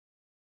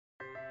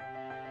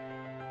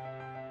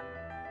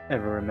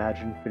Ever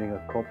imagine fitting a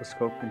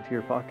colposcope into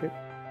your pocket?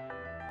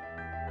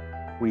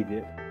 We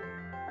did.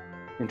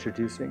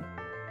 Introducing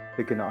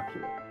the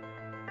Gynocular,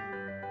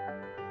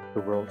 the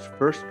world's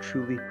first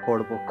truly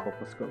portable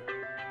colposcope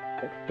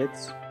that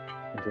fits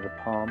into the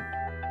palm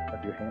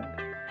of your hand.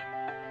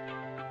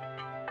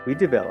 We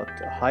developed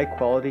a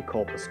high-quality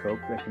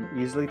colposcope that can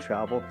easily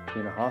travel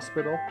between a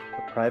hospital,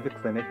 a private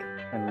clinic,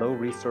 and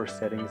low-resource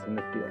settings in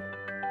the field.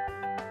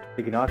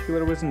 The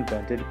Gynocular was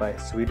invented by a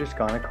Swedish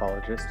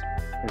gynecologist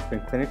and has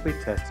been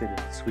clinically tested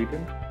in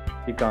Sweden,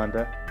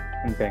 Uganda,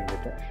 and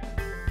Bangladesh.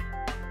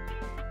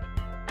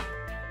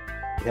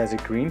 It has a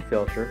green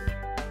filter,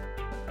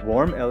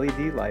 warm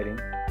LED lighting,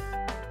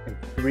 and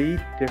 3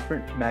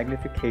 different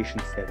magnification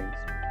settings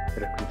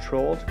that are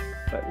controlled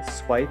by the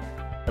swipe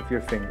of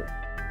your finger.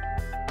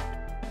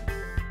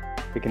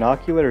 The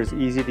Gynocular is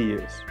easy to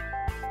use.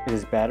 It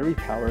is battery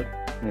powered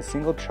and a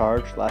single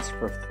charge lasts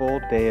for a full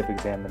day of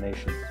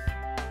examinations.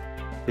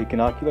 The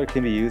Gynocular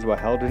can be used while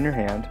held in your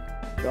hand.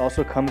 It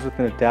also comes with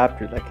an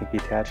adapter that can be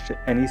attached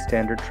to any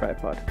standard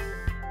tripod.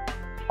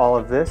 All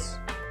of this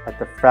at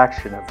the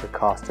fraction of the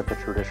cost of a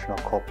traditional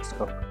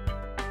colposcope.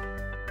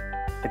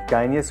 At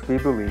Gynius, we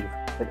believe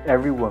that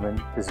every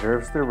woman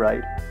deserves the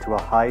right to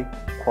a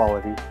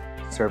high-quality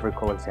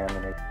cervical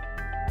examination.